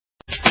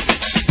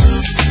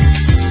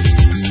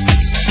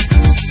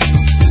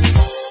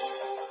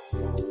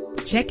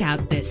Check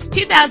out this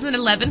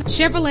 2011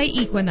 Chevrolet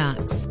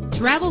Equinox.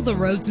 Travel the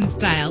roads in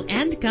style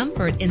and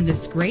comfort in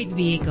this great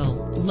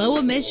vehicle. Low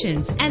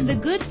emissions and the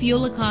good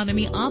fuel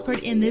economy offered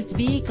in this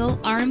vehicle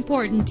are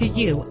important to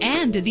you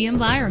and to the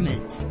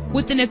environment.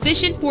 With an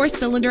efficient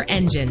 4-cylinder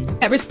engine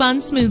that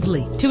responds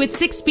smoothly to its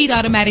 6-speed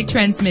automatic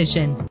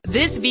transmission,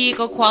 this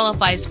vehicle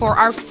qualifies for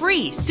our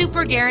free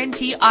Super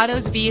Guarantee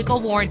Autos Vehicle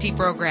Warranty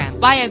Program.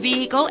 Buy a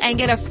vehicle and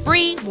get a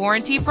free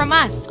warranty from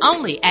us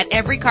only at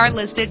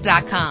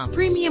everycarlisted.com.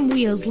 Premium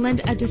wheels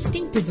lend a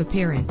distinctive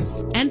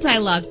appearance.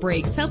 Anti-lock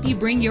brakes help you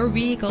bring your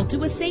vehicle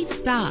to a safe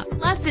stop.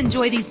 Plus,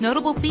 enjoy these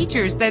notable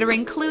features that are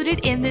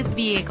included in this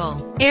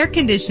vehicle: air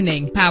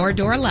conditioning, power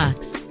door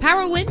locks,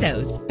 power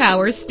windows,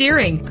 power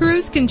steering,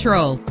 cruise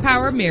control,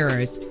 power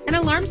mirrors, an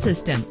alarm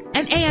system,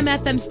 an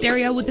AM/FM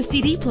stereo with a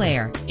CD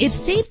player. If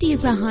safety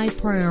is a high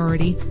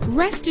priority,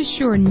 rest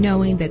assured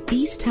knowing that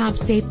these top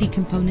safety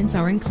components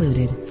are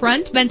included: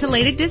 front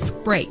ventilated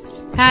disc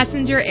brakes,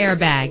 passenger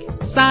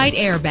airbag, side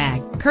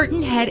airbag,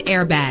 curtain head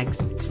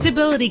airbags,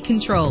 stability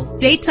control,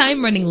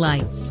 daytime running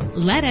lights.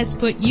 Let us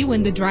put you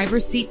in the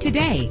driver's seat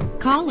today.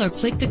 Call or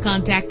click to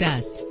contact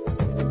us.